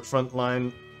onto the front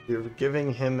line. You're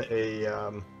giving him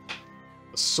a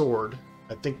sword.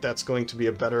 I think that's going to be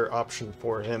a better option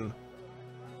for him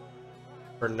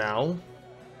for now.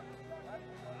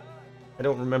 I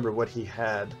don't remember what he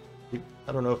had.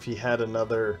 I don't know if he had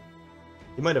another...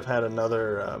 He might have had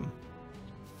another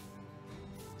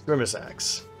Grimace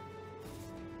Axe.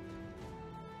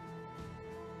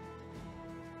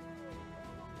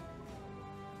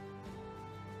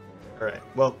 Alright,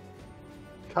 well,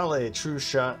 Kale True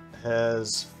Shot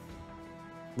has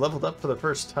leveled up for the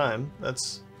first time.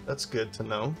 That's good to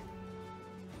know.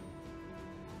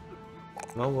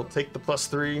 Well, we'll take the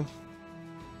 +3.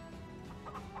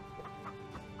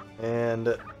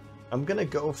 And I'm gonna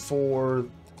go for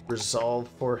Resolve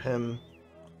for him.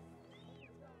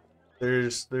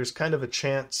 There's kind of a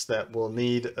chance that we'll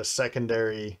need a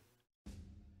secondary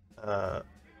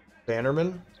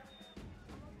Bannerman.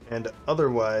 And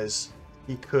otherwise,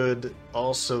 he could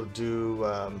also do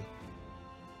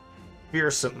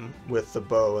Fearsome with the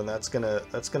bow, and that's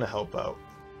gonna help out.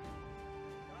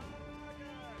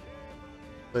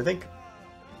 So I think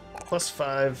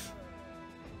 +5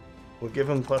 will give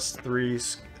him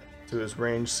 +3 to his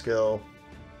range skill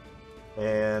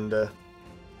and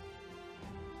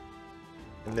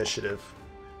initiative.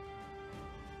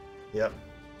 Yep.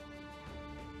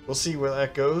 We'll see where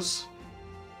that goes.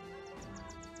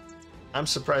 I'm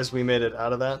surprised we made it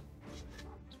out of that.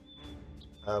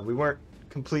 We weren't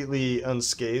completely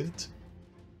unscathed,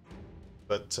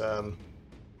 but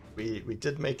we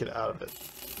did make it out of it.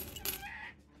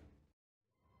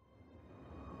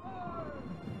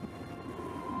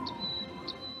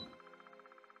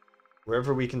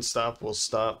 Wherever we can stop, we'll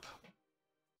stop.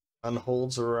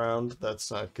 Unholds around, that's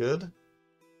not good.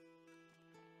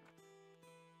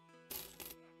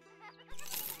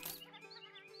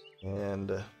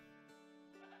 And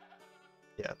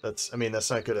yeah, that's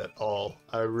not good at all.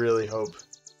 I really hope.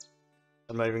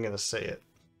 I'm not even gonna say it.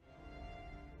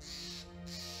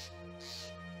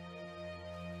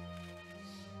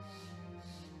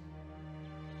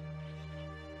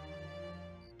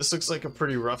 This looks like a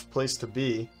pretty rough place to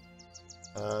be.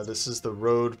 This is the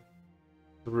road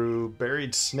through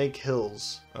Buried Snake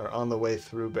Hills, or on the way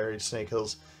through Buried Snake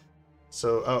Hills.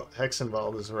 So, oh,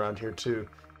 Hexenwald is around here too.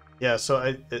 Yeah, so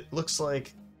it looks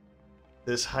like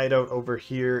this hideout over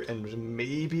here and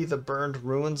maybe the burned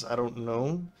ruins, I don't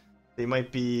know. They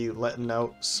might be letting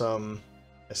out some...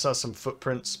 I saw some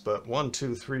footprints, but 1,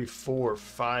 2, 3, 4,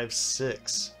 5,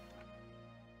 6.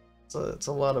 So it's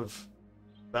a lot of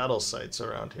battle sites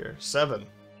around here. 7.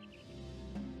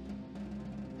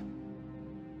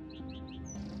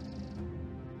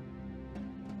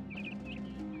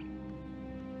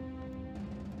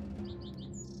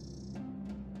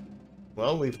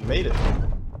 Well, we've made it.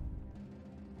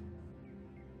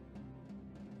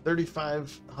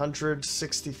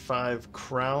 3,565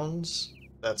 crowns.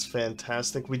 That's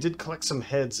fantastic. We did collect some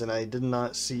heads, and I did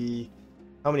not see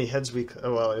how many heads we...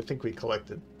 Oh, well, I think we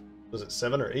collected... Was it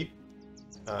 7 or 8?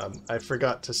 I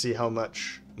forgot to see how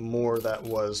much more that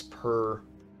was per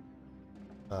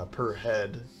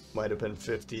head. Might have been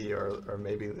 50 or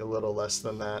maybe a little less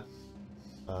than that.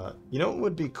 You know what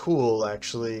would be cool,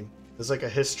 actually? Is like a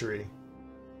history.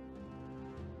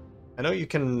 I know you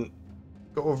can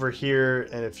go over here,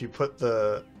 and if you put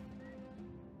the...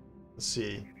 Let's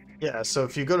see. Yeah, so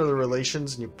if you go to the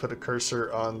relations and you put a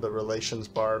cursor on the relations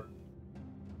bar,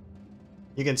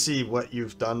 you can see what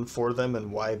you've done for them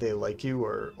and why they like you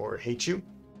or hate you.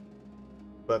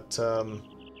 But,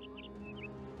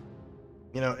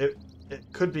 you know, it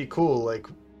could be cool, like,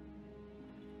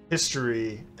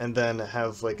 history, and then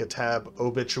have, like, a tab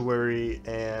obituary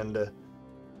and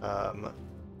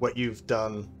what you've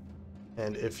done,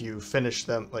 and if you finish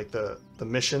them, like the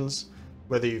missions,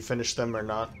 whether you finish them or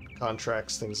not,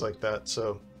 contracts, things like that.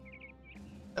 So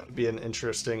that would be an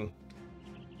interesting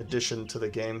addition to the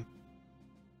game.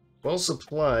 Well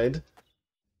supplied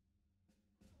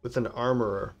with an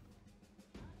armorer.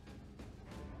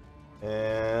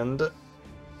 And,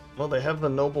 well, they have the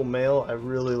noble mail. I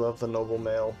really love the noble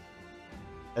mail,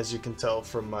 as you can tell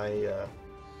from my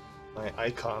my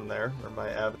icon there, or my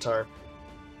avatar.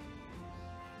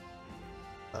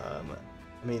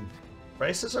 I mean,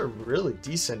 prices are really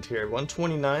decent here.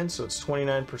 129, so it's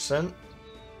 29%.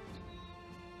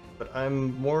 But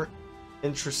I'm more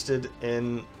interested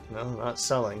in... No, not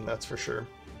selling, that's for sure.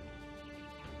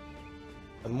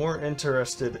 I'm more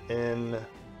interested in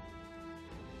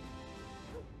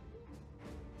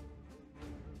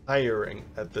hiring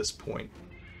at this point.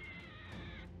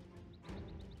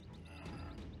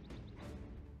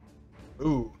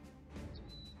 Ooh.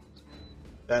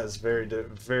 That is very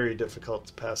difficult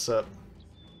to pass up.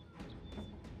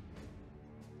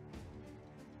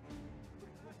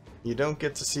 You don't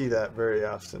get to see that very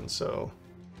often, so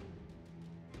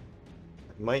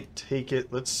I might take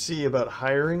it. Let's see about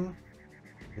hiring.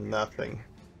 Nothing.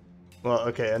 Well,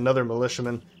 okay, another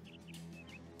militiaman.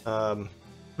 And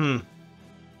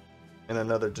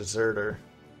another deserter.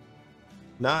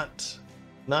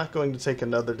 Not going to take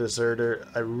another deserter.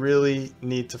 I really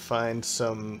need to find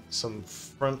some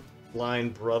front line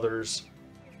brothers,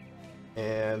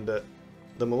 and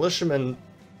the militiamen,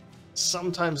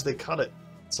 sometimes they cut it,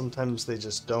 sometimes they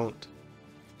just don't,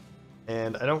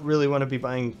 and I don't really want to be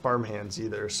buying farmhands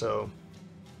either. So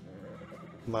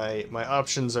my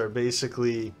options are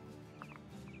basically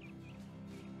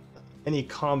any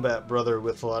combat brother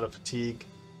with a lot of fatigue.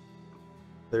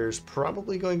 There's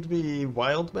probably going to be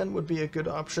wild men would be a good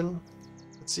option.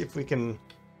 Let's see if we can...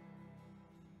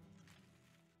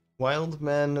 Wild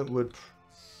men would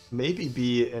maybe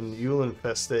be in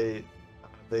Eulenfest.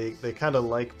 They kind of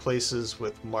like places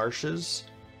with marshes,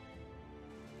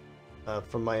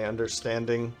 from my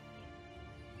understanding.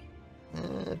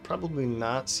 Probably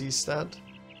not Seastead.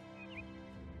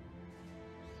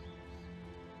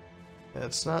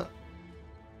 It's not...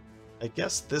 I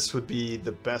guess this would be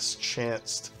the best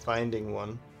chance to finding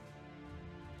one.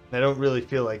 And I don't really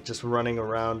feel like just running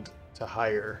around to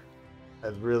hire.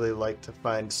 I'd really like to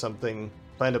find something,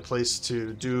 find a place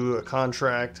to do a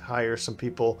contract, hire some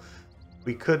people.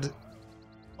 We could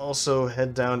also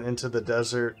head down into the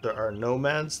desert. There are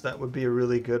nomads. That would be a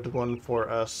really good one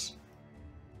for us.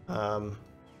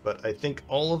 But I think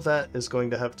all of that is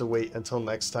going to have to wait until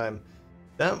next time.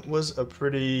 That was a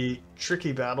pretty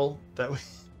tricky battle that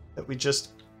we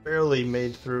just barely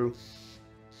made through,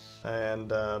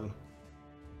 and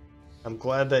I'm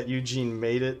glad that Eugene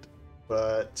made it,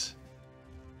 but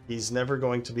he's never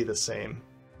going to be the same.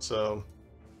 So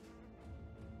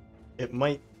it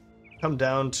might come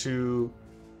down to,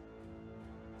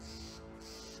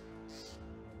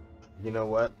 you know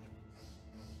what?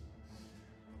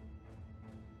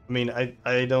 I mean,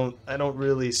 I don't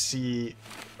really see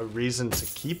a reason to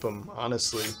keep him,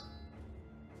 honestly.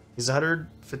 He's 100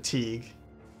 fatigue.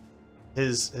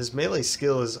 His melee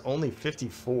skill is only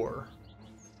 54.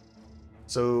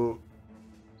 So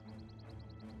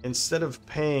instead of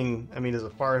paying, I mean, as a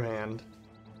farmhand,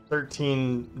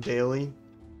 13 daily,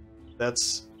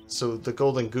 that's... So the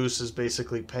Golden Goose is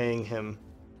basically paying him,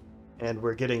 and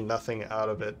we're getting nothing out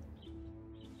of it.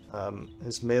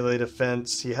 His melee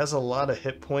defense, he has a lot of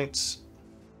hit points,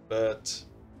 but...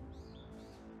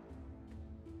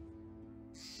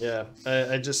 Yeah,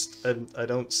 I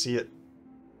don't see it.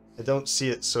 I don't see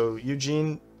it. So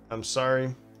Eugene, I'm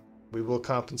sorry. We will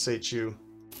compensate you.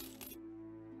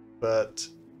 But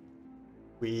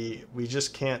we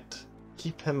just can't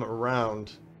keep him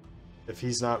around if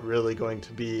he's not really going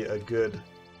to be a good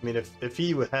I mean, if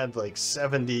he had like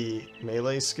 70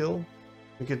 melee skill,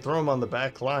 we could throw him on the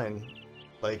back line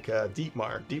like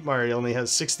Dietmar. Dietmar he only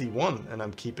has 61, and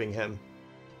I'm keeping him.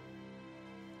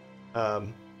 Oh,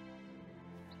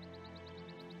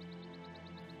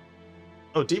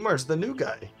 Dietmar's the new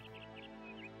guy.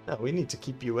 No, we need to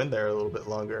keep you in there a little bit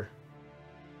longer.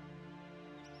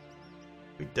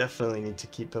 We definitely need to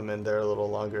keep him in there a little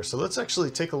longer. So let's actually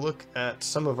take a look at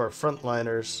some of our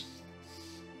frontliners.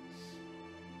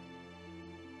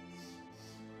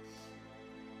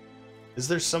 Is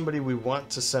there somebody we want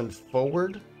to send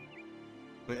forward?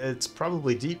 It's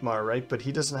probably Dietmar, right? But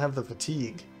he doesn't have the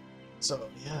fatigue. So,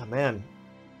 yeah, man.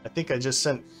 I think I just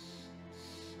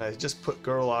put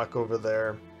Gerlach over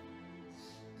there.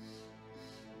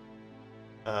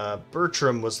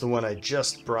 Bertram was the one I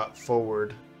just brought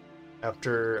forward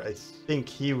after I think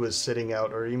he was sitting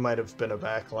out, or he might have been a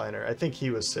backliner. I think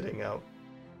he was sitting out.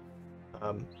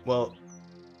 Well,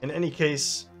 in any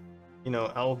case, you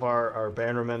know, Alvar, our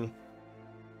bannerman,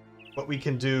 what we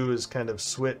can do is kind of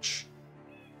switch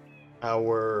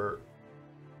our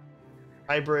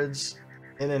hybrids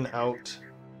in and out.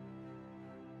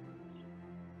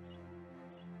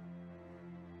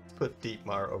 Let's put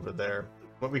Dietmar over there.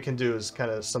 What we can do is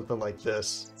kind of something like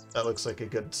this. That looks like a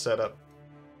good setup.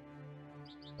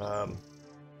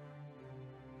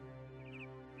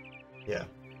 Yeah,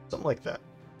 something like that.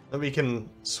 Then we can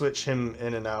switch him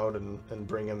in and out and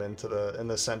bring him into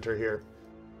the center here.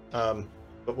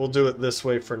 But we'll do it this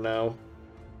way for now.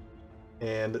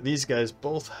 And these guys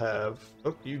both have...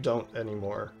 Oh, you don't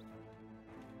anymore.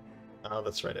 Oh,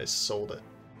 that's right, I sold it.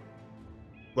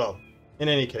 Well, in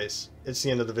any case, it's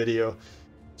the end of the video.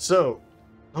 So,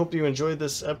 hope you enjoyed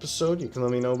this episode. You can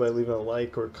let me know by leaving a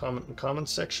like or comment in the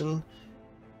comments section.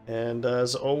 And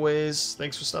as always,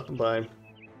 thanks for stopping by,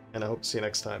 and I hope to see you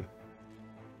next time.